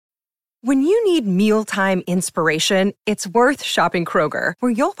When you need mealtime inspiration, it's worth shopping Kroger,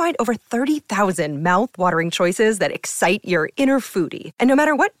 where you'll find over 30,000 mouth-watering choices that excite your inner foodie. And no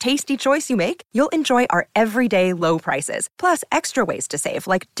matter what tasty choice you make, you'll enjoy our everyday low prices, plus extra ways to save,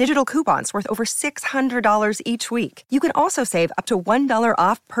 like digital coupons worth over $600 each week. You can also save up to $1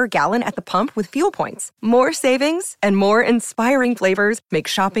 off per gallon at the pump with fuel points. More savings and more inspiring flavors make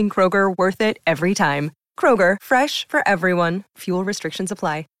shopping Kroger worth it every time. Kroger, fresh for everyone. Fuel restrictions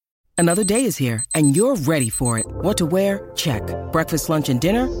apply. Another day is here, and you're ready for it. What to wear? Check. Breakfast, lunch, and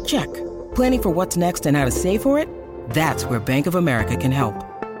dinner? Check. Planning for what's next and how to save for it? That's where Bank of America can help.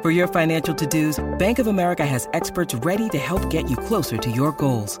 For your financial to-dos, Bank of America has experts ready to help get you closer to your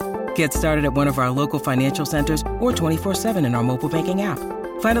goals. Get started at one of our local financial centers or 24/7 in our mobile banking app.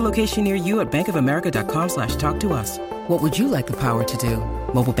 Find a location near you at bankofamerica.com/talktous. What would you like the power to do?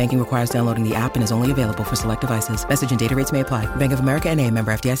 Mobile banking requires downloading the app and is only available for select devices. Message and data rates may apply. Bank of America N.A.,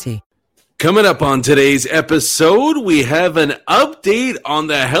 member FDIC. Coming up on today's episode, we have an update on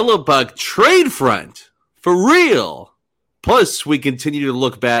the Hellebuck trade front. For real. Plus, we continue to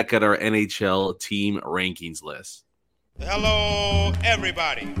look back at our NHL team rankings list. Hello,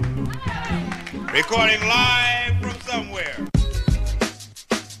 everybody. Recording live from somewhere.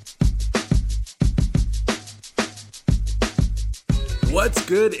 What's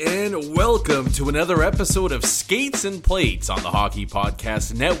good, and welcome to another episode of Skates and Plates on the Hockey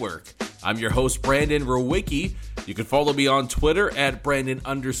Podcast Network. I'm your host, Brandon Rowicki. You can follow me on Twitter at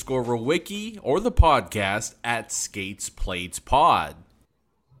Brandon_Rowicki or the podcast at Skates Plates Pod.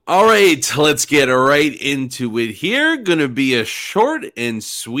 All right, let's get right into it here. Gonna be a short and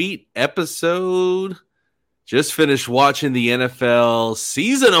sweet episode. Just finished watching the NFL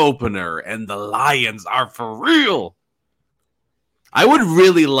season opener, and the Lions are for real. I would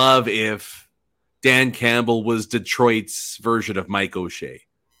really love if Dan Campbell was Detroit's version of Mike O'Shea.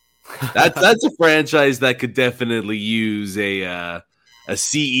 That's a franchise that could definitely use a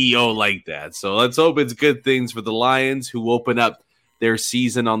CEO like that. So let's hope it's good things for the Lions, who open up their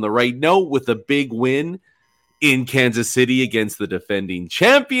season on the right note with a big win in Kansas City against the defending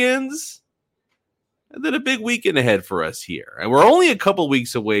champions. And then a big weekend ahead for us here. And we're only a couple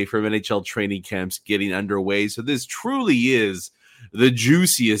weeks away from NHL training camps getting underway. So this truly is the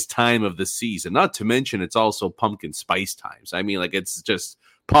juiciest time of the season. Not to mention, it's also pumpkin spice times. I mean, like, it's just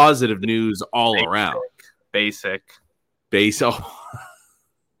positive news all around. Basic. Oh.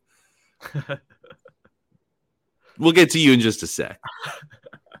 We'll get to you in just a sec.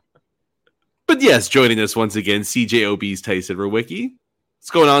 But yes, joining us once again, CJOB's Tyson Rowicki.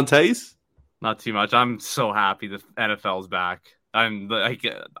 What's going on, Tice? Not too much. I'm so happy the NFL's back.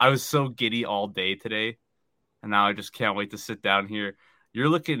 I was so giddy all day today. And now I just can't wait to sit down here. You're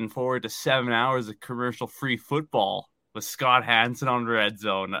looking forward to 7 hours of commercial-free football with Scott Hansen on Red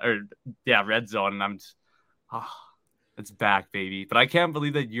Zone. Red Zone. And I'm just, it's back, baby. But I can't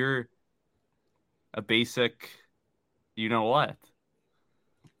believe that you're a basic, you know what?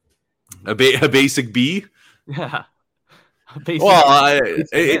 A basic B? Yeah.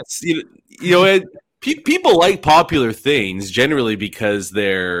 It's, people like popular things generally because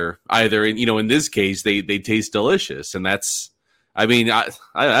they're either, in this case, they taste delicious. And that's, I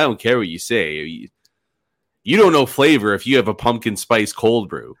don't care what you say. You don't know flavor if you have a pumpkin spice cold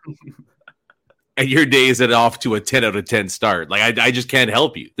brew. And your day is off to a 10 out of 10 start. Like, I just can't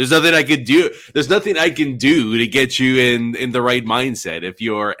help you. There's nothing I can do. There's nothing I can do to get you in the right mindset if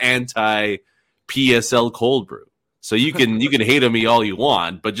you're anti-PSL cold brew. So you can hate on me all you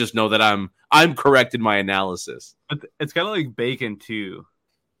want, but just know that I'm correct in my analysis. But it's kind of like bacon too.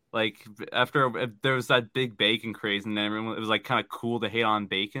 Like after there was that big bacon craze, and then everyone, it was like kind of cool to hate on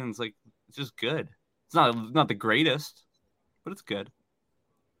bacon. It's like, it's just good. It's not the greatest, but it's good.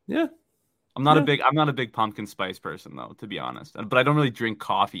 Yeah. I'm not a big pumpkin spice person though, to be honest. But I don't really drink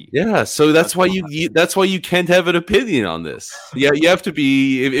coffee. Yeah, so that's why you can't have an opinion on this. Yeah, you have to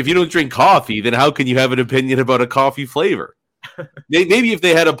be, if you don't drink coffee, then how can you have an opinion about a coffee flavor? Maybe if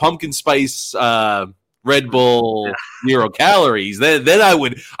they had a pumpkin spice Red Bull 0 calories, then I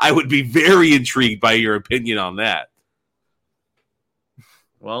would be very intrigued by your opinion on that.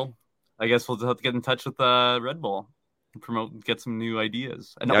 Well, I guess we'll have to get in touch with Red Bull. Get some new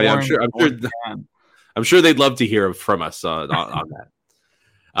ideas. I'm sure they'd love to hear from us on that.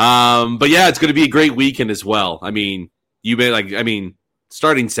 But yeah, it's going to be a great weekend as well.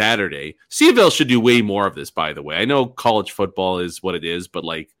 Starting Saturday, CFL should do way more of this. By the way, I know college football is what it is, but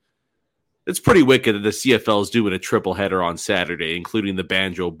it's pretty wicked that the CFL is doing a triple header on Saturday, including the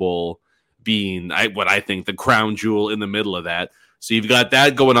Banjo Bowl being what I think the crown jewel in the middle of that. So you've got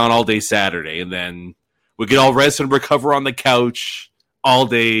that going on all day Saturday, and then we can all rest and recover on the couch all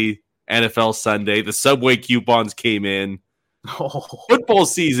day NFL Sunday. The Subway coupons came in. Oh. Football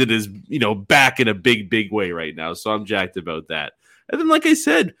season is, back in a big, big way right now. So I'm jacked about that. And then, like I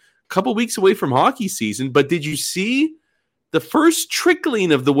said, a couple weeks away from hockey season. But did you see the first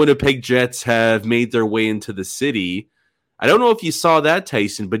trickling of the Winnipeg Jets have made their way into the city? I don't know if you saw that,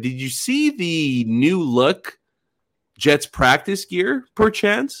 Tyson, but did you see the new look Jets practice gear,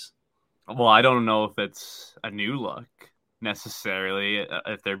 perchance? Well, I don't know if it's a new look necessarily,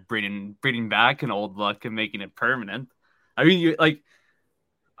 if they're bringing back an old look and making it permanent. I mean, I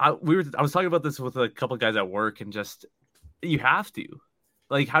was talking about this with a couple of guys at work, and just you have to.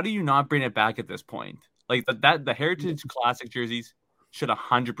 Like, how do you not bring it back at this point? Like the Heritage Classic jerseys should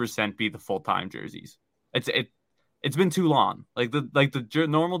 100% be the full-time jerseys. It's been too long. Like the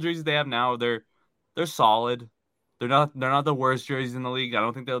normal jerseys they have now, they're solid. They're not the worst jerseys in the league. I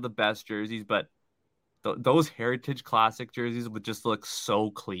don't think they're the best jerseys, but those Heritage Classic jerseys would just look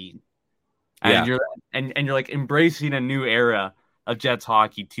so clean. And you're like embracing a new era of Jets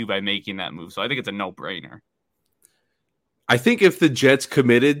hockey too by making that move. So I think it's a no-brainer. I think if the Jets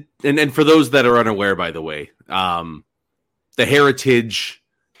committed, and for those that are unaware, by the way, the Heritage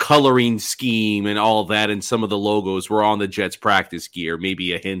coloring scheme and all that, and some of the logos were on the Jets practice gear,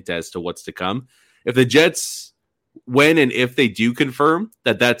 maybe a hint as to what's to come. If the Jets, when and if they do confirm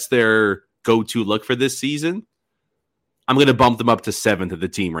that that's their go-to look for this season, I'm going to bump them up to 7th of the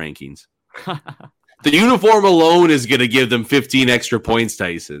team rankings. The uniform alone is going to give them 15 extra points,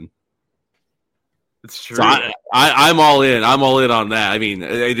 Tyson. It's true. So I'm all in. I'm all in on that. I mean,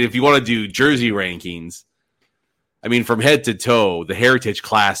 if you want to do jersey rankings, I mean, from head to toe, the Heritage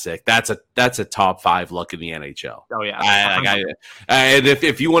Classic, that's a top 5 look in the NHL. Oh, yeah. And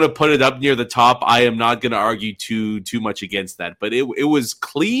if you want to put it up near the top, I am not going to argue too much against that. But it was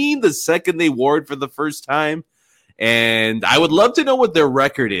clean the second they wore it for the first time. And I would love to know what their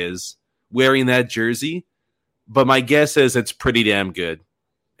record is wearing that jersey. But my guess is it's pretty damn good.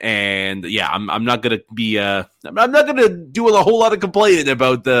 And yeah, I'm not gonna be I'm not gonna do a whole lot of complaining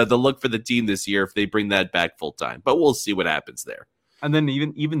about the look for the team this year if they bring that back full time. But we'll see what happens there. And then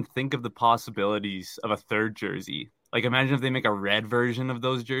even think of the possibilities of a third jersey. Like, imagine if they make a red version of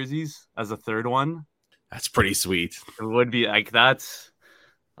those jerseys as a third one. That's pretty sweet. It would be like that's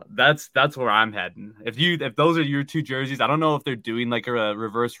where I'm heading. If those are your two jerseys, I don't know if they're doing like a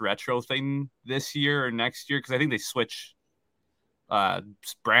reverse retro thing this year or next year, because I think they switch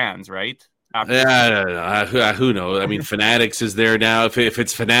brands, right? Who knows? I mean, Fanatics is there now. If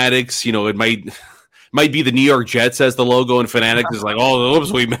it's Fanatics, it might be the New York Jets as the logo, and Fanatics is like, oh, oops,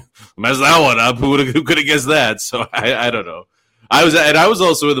 we messed that one up. Who could have guessed that? So I don't know. I was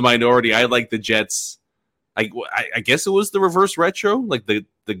also in the minority. I like the Jets. I guess it was the reverse retro, like the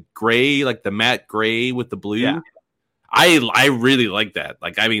gray, like the matte gray with the blue. Yeah. I really like that.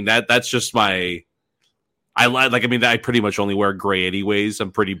 Like, I mean, that's just my. I pretty much only wear gray anyways.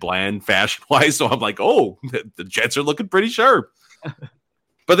 I'm pretty bland fashion-wise, so I'm like, oh, the Jets are looking pretty sharp.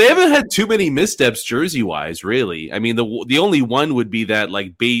 But they haven't had too many missteps jersey-wise, really. I mean, the only one would be that,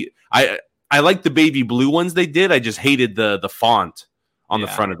 like, I like the baby blue ones they did. I just hated the font on the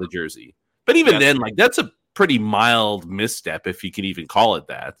front of the jersey. But even then, like, that's a pretty mild misstep, if you can even call it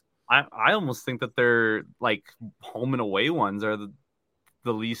that. I almost think that their, like, home and away ones are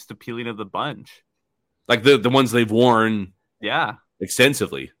the least appealing of the bunch. Like the ones they've worn, yeah,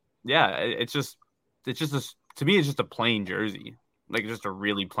 extensively. Yeah, it's just to me, it's just a plain jersey, like just a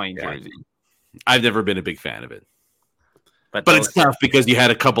really plain jersey. I've never been a big fan of it, but it's tough because you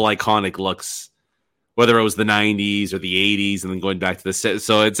had a couple iconic looks, whether it was the '90s or the '80s, and then going back to the set.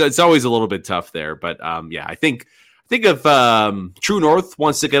 So it's always a little bit tough there. But yeah, I think if True North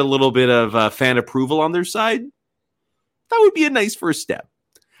wants to get a little bit of fan approval on their side, that would be a nice first step.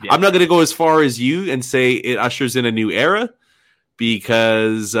 Yeah. I'm not going to go as far as you and say it ushers in a new era,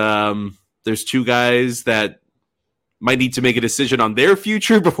 because there's two guys that might need to make a decision on their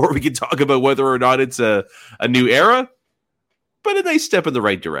future before we can talk about whether or not it's a new era. But a nice step in the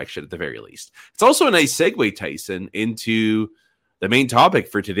right direction at the very least. It's also a nice segue, Tyson, into the main topic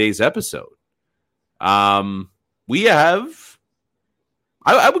for today's episode. We have,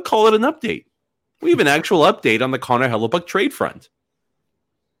 I would call it an update. We have an actual update on the Connor Hellebuyck trade front.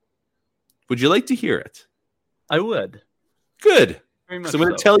 Would you like to hear it? I would. Good. So I'm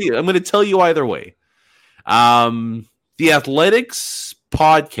going to tell you. I'm going to tell you either way. The Athletics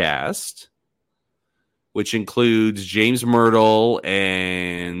podcast, which includes James Myrtle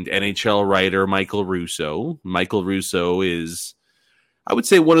and NHL writer Michael Russo. Michael Russo is, I would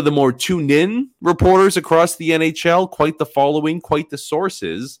say, one of the more tuned-in reporters across the NHL. Quite the following, quite the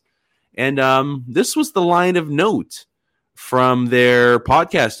sources. And this was the line of note from their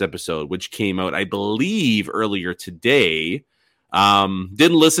podcast episode, which came out, I believe, earlier today.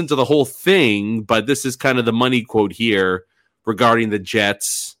 Didn't listen to the whole thing, but this is kind of the money quote here regarding the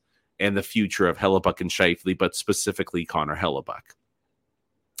Jets and the future of Hellebuck and Scheifele, but specifically Connor Hellebuck.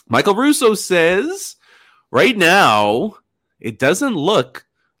 Michael Russo says, right now, it doesn't look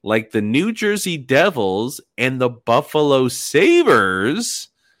like the New Jersey Devils and the Buffalo Sabres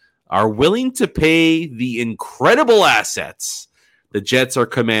are willing to pay the incredible assets the Jets are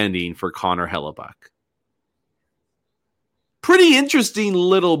commanding for Connor Hellebuck. Pretty interesting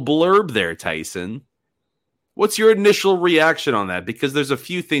little blurb there, Tyson. What's your initial reaction on that? Because there's a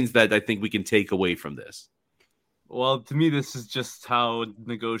few things that I think we can take away from this. Well, to me, this is just how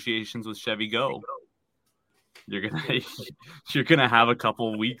negotiations with Chevy go. You're gonna have a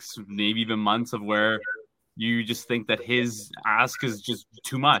couple weeks, maybe even months, of where you just think that his ask is just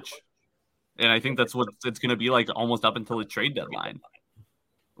too much. And I think that's what it's going to be like almost up until the trade deadline.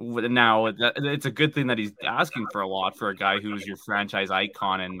 Now, it's a good thing that he's asking for a lot for a guy who's your franchise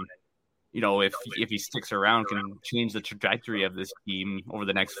icon. And, if he sticks around, can change the trajectory of this team over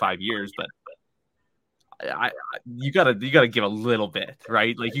the next 5 years. But you gotta give a little bit,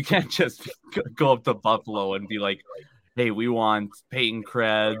 right? Like, you can't just go up to Buffalo and be like, hey, we want Peyton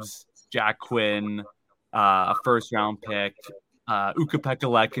Krebs, Jack Quinn, a first-round pick, Ukko-Pekka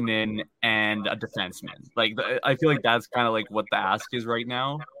Lehkonen, and a defenseman. Like, I feel like that's kind of like what the ask is right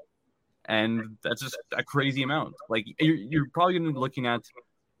now, and that's just a crazy amount. Like, you're probably going to be looking at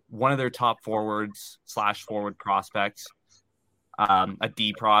one of their top forwards / forward prospects, a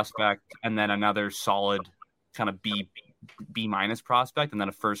D prospect, and then another solid kind of B minus prospect, and then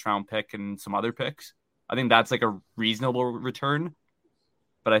a first-round pick and some other picks. I think that's like a reasonable return.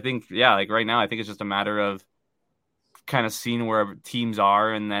 But I think, like right now, I think it's just a matter of kind of seeing where teams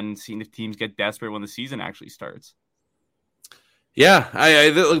are and then seeing if teams get desperate when the season actually starts. Yeah,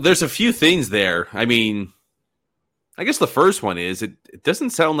 there's a few things there. I mean, I guess the first one is it doesn't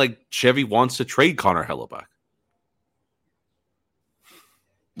sound like Chevy wants to trade Connor Hellebuck.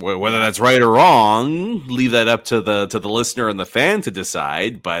 Whether that's right or wrong, leave that up to the listener and the fan to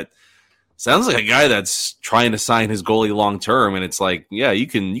decide. But sounds like a guy that's trying to sign his goalie long term, and it's like, yeah, you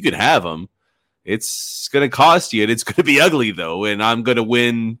can have him. It's going to cost you, and it's going to be ugly though. And I'm going to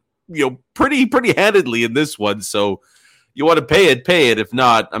win, pretty handedly in this one. So you want to pay it. If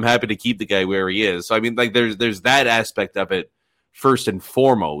not, I'm happy to keep the guy where he is. So I mean, like there's that aspect of it first and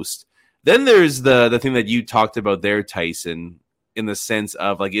foremost. Then there's the thing that you talked about there, Tyson, in the sense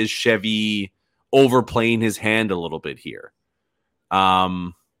of like, is Chevy overplaying his hand a little bit here?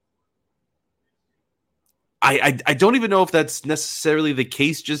 I don't even know if that's necessarily the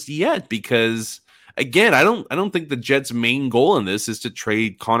case just yet, because again, I don't think the Jets' main goal in this is to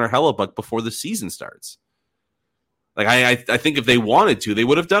trade Connor Hellebuck before the season starts. Like I think if they wanted to, they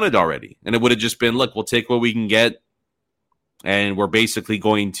would have done it already, and it would have just been, look, we'll take what we can get, and we're basically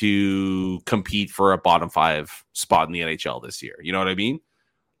going to compete for a bottom 5 spot in the NHL this year. You know what I mean?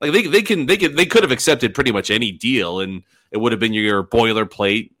 Like they could have accepted pretty much any deal, and it would have been your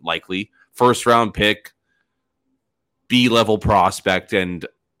boilerplate, likely first round pick, B-level prospect, and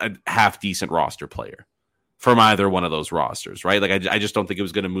a half-decent roster player from either one of those rosters, right? Like, I just don't think it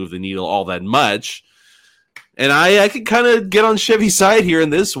was going to move the needle all that much. And I could kind of get on Chevy's side here in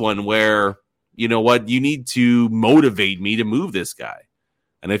this one where, you know what, you need to motivate me to move this guy.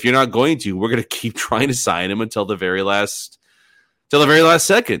 And if you're not going to, we're going to keep trying to sign him until the very last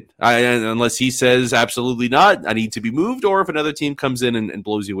second. Unless he says absolutely not, I need to be moved, or if another team comes in and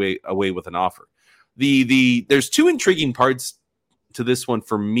blows you away with an offer. There's two intriguing parts to this one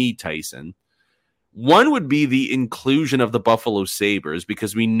for me, Tyson. One would be the inclusion of the Buffalo Sabres,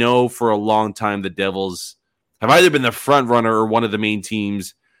 because we know for a long time the Devils have either been the front runner or one of the main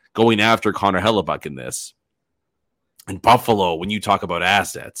teams going after Connor Hellebuck in this. And Buffalo, when you talk about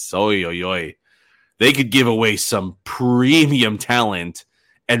assets, they could give away some premium talent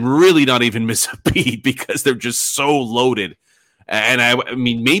and really not even miss a beat, because they're just so loaded. And I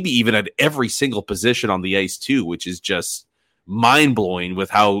mean, maybe even at every single position on the ice too, which is just mind-blowing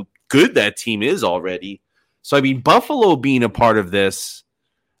with how good that team is already. So, I mean, Buffalo being a part of this,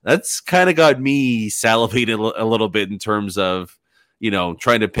 that's kind of got me salivating a little bit in terms of,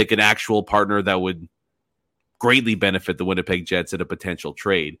 trying to pick an actual partner that would greatly benefit the Winnipeg Jets in a potential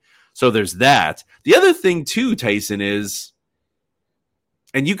trade. So there's that. The other thing too, Tyson, is,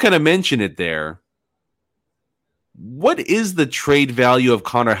 and you kind of mentioned it there, what is the trade value of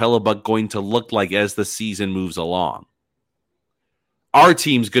Connor Hellebuck going to look like as the season moves along? Our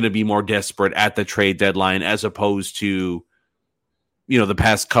team's going to be more desperate at the trade deadline as opposed to, the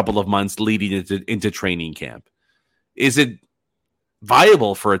past couple of months leading into training camp. is it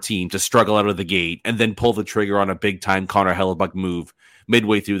viable for a team to struggle out of the gate and then pull the trigger on a big time Connor Hellebuck move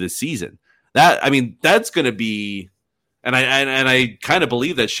midway through the season? That's going to be, and I kind of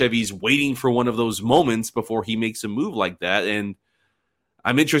believe that Chevy's waiting for one of those moments before he makes a move like that. And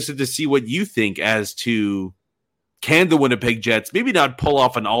I'm interested to see what you think as to, can the Winnipeg Jets maybe not pull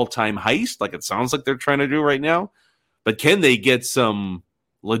off an all-time heist like it sounds like they're trying to do right now, but can they get some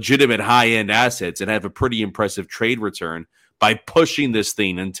legitimate high-end assets and have a pretty impressive trade return by pushing this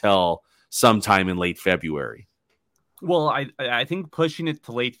thing until sometime in late February? Well, I think pushing it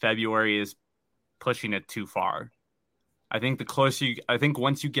to late February is pushing it too far. I think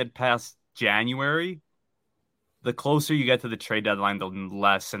once you get past January, the closer you get to the trade deadline, the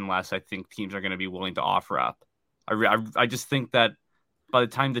less and less I think teams are going to be willing to offer up. I just think that by the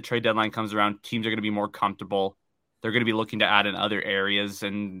time the trade deadline comes around, teams are going to be more comfortable. They're going to be looking to add in other areas.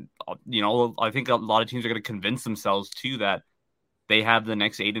 And, I think a lot of teams are going to convince themselves, too, that they have the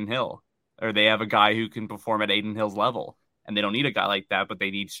next Adin Hill, or they have a guy who can perform at Adin Hill's level. And they don't need a guy like that, but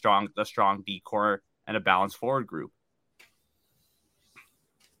they need a strong D-core and a balanced forward group.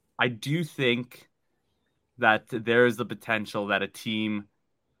 I do think that there is the potential that a team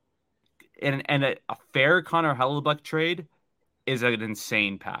and a fair Connor Hellebuck trade is an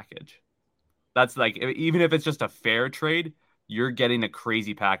insane package. That's like, even if it's just a fair trade, you're getting a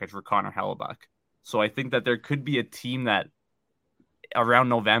crazy package for Connor Hellebuck. So I think that there could be a team that around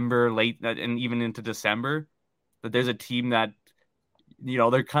November, late, and even into December, that there's a team that,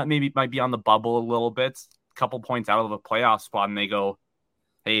 they're maybe might be on the bubble a little bit, a couple points out of a playoff spot, and they go,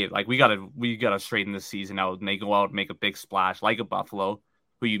 hey, like we gotta straighten this season out, and they go out and make a big splash, like a Buffalo,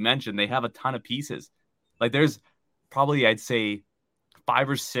 who you mentioned. They have a ton of pieces. Like there's probably, I'd say, 5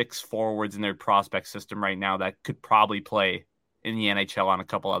 or 6 forwards in their prospect system right now that could probably play in the NHL on a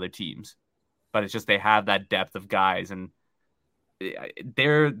couple other teams. But it's just they have that depth of guys, and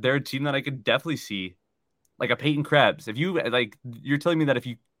they're a team that I could definitely see, like a Peyton Krebs. If you're telling me that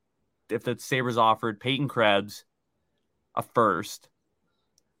if the Sabres offered Peyton Krebs a first,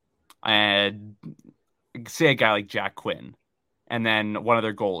 and say a guy like Jack Quinn, and then one of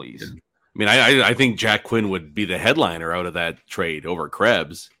their goalies. I mean, I think Jack Quinn would be the headliner out of that trade over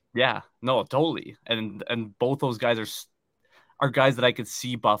Krebs. Yeah, no, totally. And both those guys are guys that I could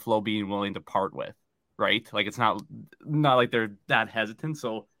see Buffalo being willing to part with, right? Like it's not like they're that hesitant.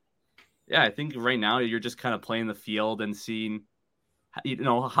 So yeah, I think right now you're just kind of playing the field and seeing,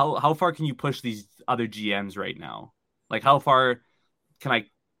 how far can you push these other GMs right now? Like how far can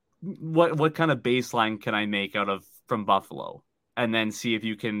what kind of baseline can I make from Buffalo? And then see if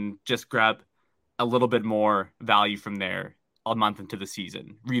you can just grab a little bit more value from there a month into the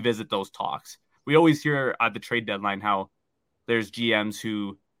season. Revisit those talks. We always hear at the trade deadline how there's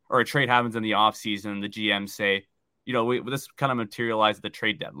GMs or a trade happens in the offseason, the GMs say, this kind of materialized at the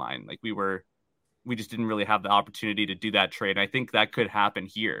trade deadline. Like we just didn't really have the opportunity to do that trade. And I think that could happen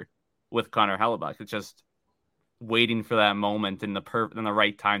here with Connor Hellebuck. It's just waiting for that moment and the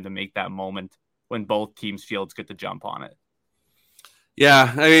right time to make that moment when both teams feel it's good to jump on it.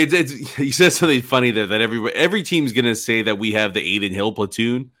 Yeah, I mean, you said something funny there that every team's going to say that we have the Adin Hill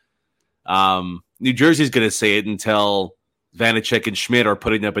platoon. New Jersey's going to say it until Vanacek and Schmidt are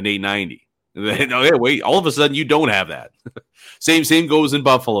putting up an 890. Wait, all of a sudden you don't have that. Same goes in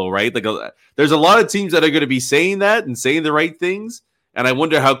Buffalo, right? Like there's a lot of teams that are going to be saying that and saying the right things, and I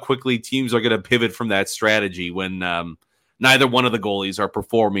wonder how quickly teams are going to pivot from that strategy when neither one of the goalies are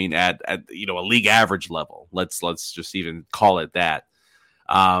performing at a league average level. Let's just even call it that.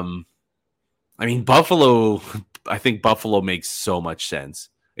 I mean, I think Buffalo makes so much sense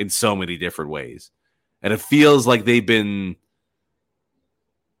in so many different ways. And it feels like they've been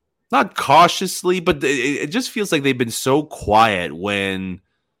not cautiously, but it just feels like they've been so quiet when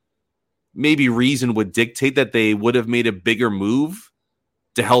maybe reason would dictate that they would have made a bigger move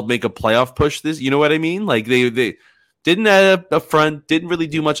to help make a playoff push this. You know what I mean? Like they didn't add up front, didn't really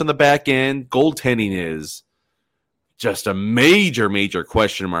do much on the back end. Goaltending is just a major, major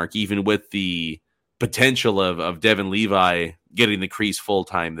question mark, even with the potential of Devin Levi getting the crease full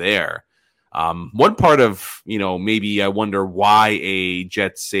time there. One part of, maybe I wonder why a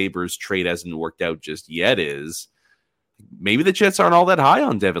Jets Sabres trade hasn't worked out just yet is maybe the Jets aren't all that high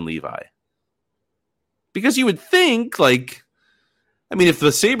on Devin Levi. Because you would think, if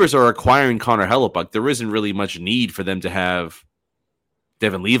the Sabres are acquiring Connor Hellebuck, there isn't really much need for them to have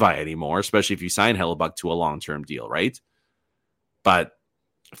Devin Levi anymore, especially if you sign Hellebuck to a long-term deal, right? But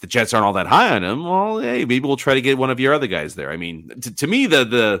if the Jets aren't all that high on him, well, hey, maybe we'll try to get one of your other guys there. I mean, to me,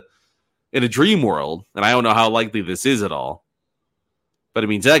 the in a dream world, and I don't know how likely this is at all, but I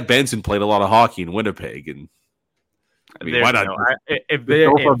mean, Zach Benson played a lot of hockey in Winnipeg, and I mean, why not? If they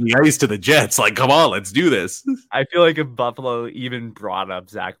go from the ice to the Jets, like, come on, let's do this. I feel like if Buffalo even brought up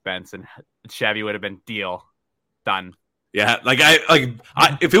Zach Benson, Chevy would have been deal done. Yeah,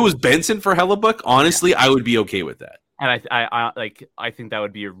 if it was Benson for Hellebuck, honestly, I would be okay with that. And I think that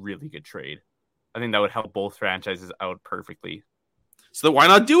would be a really good trade. I think that would help both franchises out perfectly. So then why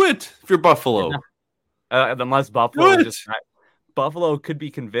not do it if you're Buffalo? Unless Buffalo could be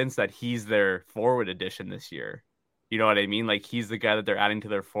convinced that he's their forward addition this year. You know what I mean? Like, he's the guy that they're adding to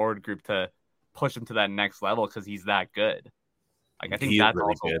their forward group to push him to that next level because he's that good. Like, I think that's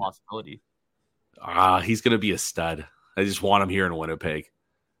really also a possibility. He's gonna be a stud. I just want him here in Winnipeg.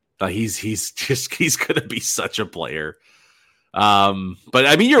 He's gonna be such a player. But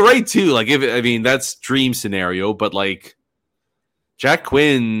I mean, you're right too. Like, that's dream scenario. But like, Jack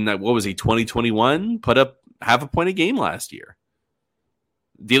Quinn, what was he? 2021 put up half a point a game last year,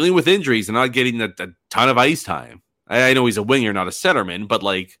 dealing with injuries and not getting a ton of ice time. I know he's a winger, not a centerman, but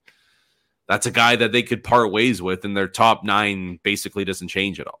like, that's a guy that they could part ways with, and their top 9 basically doesn't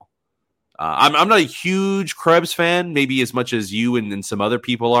change at all. I'm not a huge Krebs fan, maybe as much as you and some other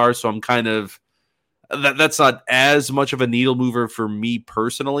people are. So I'm kind of that's not as much of a needle mover for me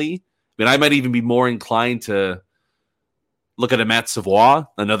personally. I mean, I might even be more inclined to look at a Matt Savoie,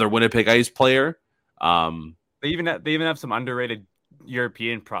 another Winnipeg Ice player. They even have some underrated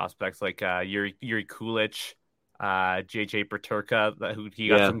European prospects like Yuri Kulich, JJ Peterka, who he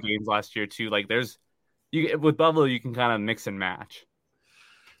got some games last year too. Like, with Buffalo, you can kind of mix and match.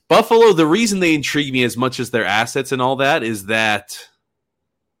 Buffalo, the reason they intrigue me as much as their assets and all that is that,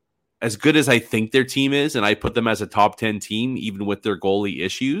 as good as I think their team is, and I put them as a top 10 team, even with their goalie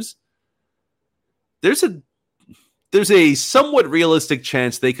issues, there's a somewhat realistic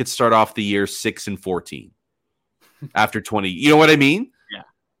chance they could start off the year 6-14 after 20. You know what I mean? Yeah.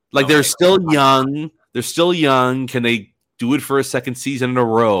 Like, they're still young. They're still young. Can they do it for a second season in a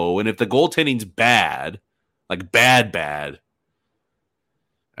row? And if the goaltending's bad, like bad,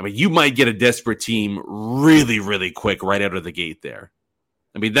 I mean, you might get a desperate team really, really quick right out of the gate there.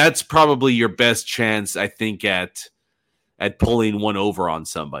 I mean, that's probably your best chance, I think, at pulling one over on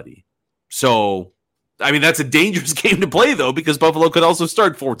somebody. So, I mean, that's a dangerous game to play, though, because Buffalo could also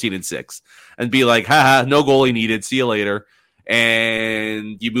start 14-6 and be like, haha, no goalie needed, see you later.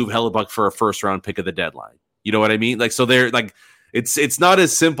 And you move Hellebuck for a first-round pick of the deadline. You know what I mean? Like, so they're like, it's not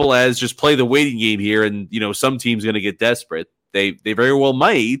as simple as just play the waiting game here, and, you know, some team's going to get desperate. They very well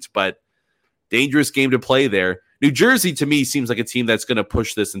might, but dangerous game to play there. New Jersey, to me, seems like a team that's going to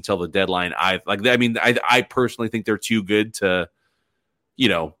push this until the deadline. I personally think they're too good to, you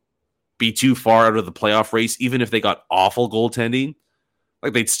know, be too far out of the playoff race. Even if they got awful goaltending,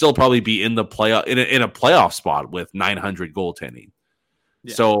 like, they'd still probably be in the playoff in a playoff spot with 900 goaltending.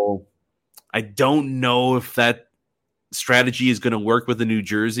 Yeah. So I don't know if that strategy is going to work with the New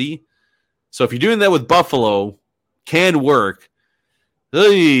Jersey. So if you're doing that with Buffalo, can work.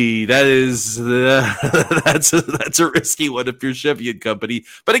 Hey, that's a risky one if you're Chevy and company.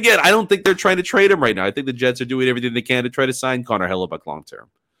 But again, I don't think they're trying to trade him right now. I think the Jets are doing everything they can to try to sign Connor Hellebuck long term.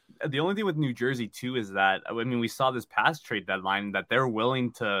 The only thing with New Jersey too is that, I mean, we saw this past trade deadline that they're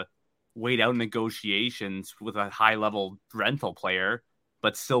willing to wait out negotiations with a high level rental player,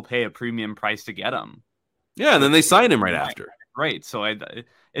 but still pay a premium price to get him. Yeah, and then they sign him right after. Right. So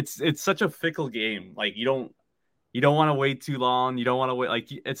it's such a fickle game. Like, you don't want to wait too long. You don't want to wait.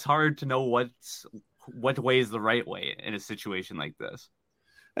 Like, it's hard to know what way is the right way in a situation like this.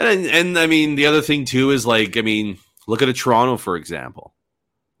 And I mean, the other thing too is, like, I mean, look at a Toronto, for example,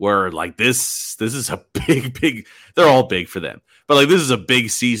 where, like, this is a big, they're all big for them, but, like, this is a big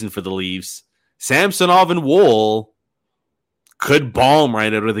season for the Leafs. Samsonov and Wool could bomb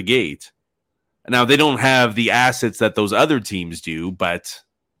right out of the gate. Now, they don't have the assets that those other teams do, but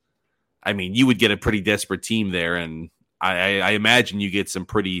I mean, you would get a pretty desperate team there, and I imagine you get a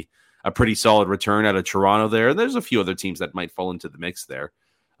pretty solid return out of Toronto there. There's a few other teams that might fall into the mix there.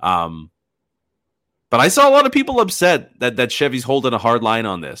 But I saw a lot of people upset that Chevy's holding a hard line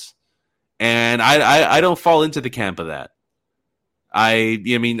on this, and I don't fall into the camp of that. I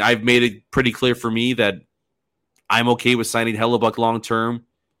mean, I've made it pretty clear for me that I'm okay with signing Hellebuck long term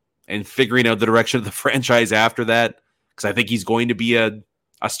and figuring out the direction of the franchise after that, because I think he's going to be a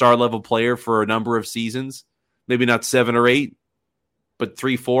star level player for a number of seasons, maybe not 7 or 8, but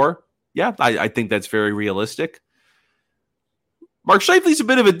 3, 4. Yeah, I think that's very realistic. Mark Scheifele's a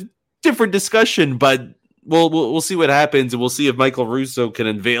bit of a different discussion, but we'll see what happens, and we'll see if Michael Russo can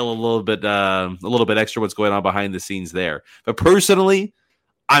unveil a little bit extra what's going on behind the scenes there. But personally,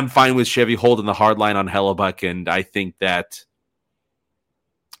 I'm fine with Chevy holding the hard line on Hellebuck, and I think I'm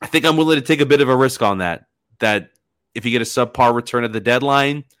willing to take a bit of a risk on that if you get a subpar return at the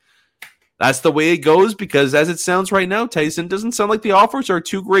deadline, that's the way it goes, because as it sounds right now, Tyson, doesn't sound like the offers are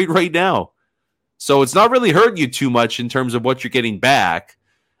too great right now. So it's not really hurting you too much in terms of what you're getting back.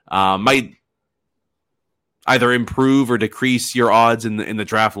 Might either improve or decrease your odds in the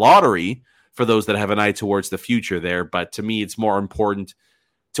draft lottery for those that have an eye towards the future there. But to me, it's more important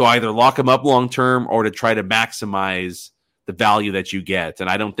to either lock him up long-term or to try to maximize the value that you get. And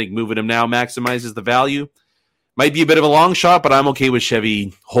I don't think moving him now maximizes the value. Might be a bit of a long shot, but I'm okay with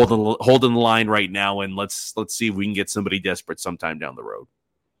Chevy holding the line right now, and let's see if we can get somebody desperate sometime down the road.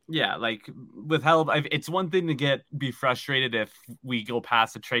 Yeah, like with Hellebuyck, it's one thing to be frustrated if we go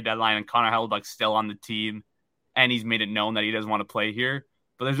past the trade deadline and Connor Hellebuyck's still on the team and he's made it known that he doesn't want to play here.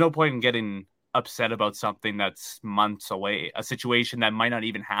 But there's no point in getting upset about something that's months away, a situation that might not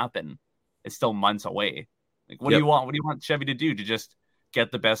even happen. It's still months away. Like, what do you want? What do you want Chevy to do? To just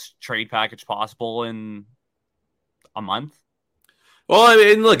get the best trade package possible in a month? Well, I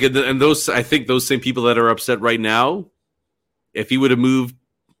mean, look, and I think those same people that are upset right now, if he would have moved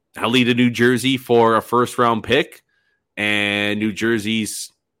Helle to New Jersey for a first-round pick and New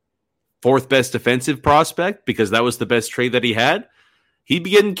Jersey's fourth best defensive prospect, because that was the best trade that he had, he'd be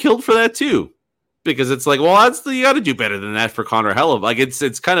getting killed for that too. Because it's like, well, you got to do better than that for Connor Hellebuyck. Like,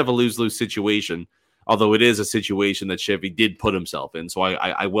 it's kind of a lose-lose situation, although it is a situation that Chevy did put himself in. So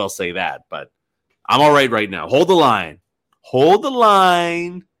I will say that, but I'm all right now. Hold the line. Hold the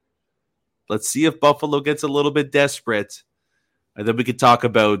line. Let's see if Buffalo gets a little bit desperate. And then we could talk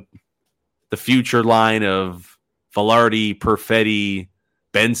about the future line of Velarde, Perfetti,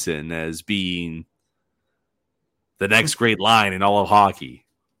 Benson as being the next great line in all of hockey.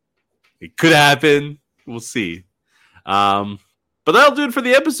 It could happen. We'll see. But that'll do it for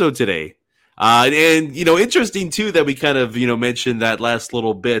the episode today. And, interesting, too, that we kind of, mentioned that last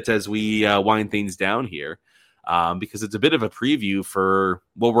little bit as we wind things down here, because it's a bit of a preview for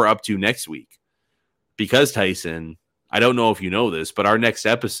what we're up to next week. Because, Tyson, I don't know if you know this, but our next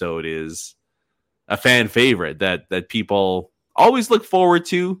episode is a fan favorite that people always look forward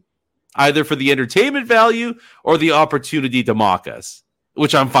to, either for the entertainment value or the opportunity to mock us,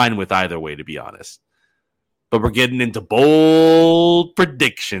 which I'm fine with either way, to be honest. But we're getting into bold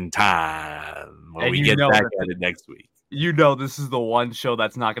prediction time when we get back at it next week. This is the one show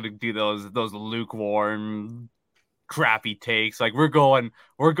that's not going to do those lukewarm, crappy takes. Like, we're going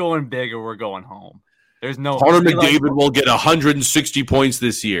big or we're going home. There's no Connor McDavid will get 160 points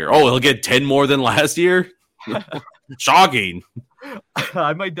this year. Oh, he'll get 10 more than last year. Shocking.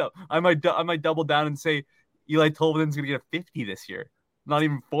 I might double down and say Eli Tolvanen's going to get a 50 this year. Not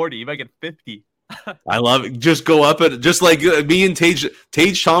even 40. He might get 50. I love it. Just go up at just like me and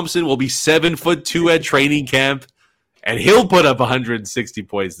Tage Thompson will be 7'2" at training camp, and he'll put up 160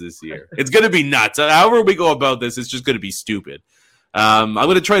 points this year. It's going to be nuts. However we go about this, it's just going to be stupid. I'm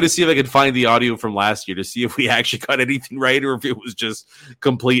going to try to see if I can find the audio from last year to see if we actually got anything right or if it was just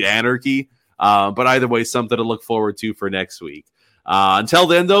complete anarchy. But either way, something to look forward to for next week. Until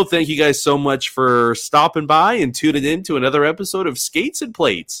then, though, thank you guys so much for stopping by and tuning in to another episode of Skates and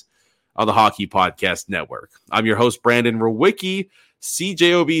Plates on the Hockey Podcast Network. I'm your host, Brandon Rowicki.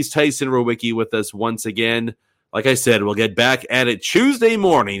 CJOB's Tyson Rowicki with us once again. Like I said, we'll get back at it Tuesday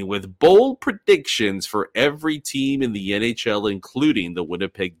morning with bold predictions for every team in the NHL, including the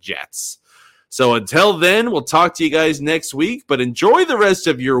Winnipeg Jets. So until then, we'll talk to you guys next week, but enjoy the rest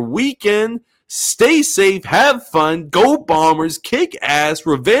of your weekend. Stay safe, have fun, go Bombers, kick ass,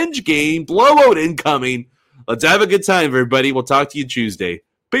 revenge game, blowout incoming. Let's have a good time, everybody. We'll talk to you Tuesday.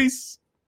 Peace.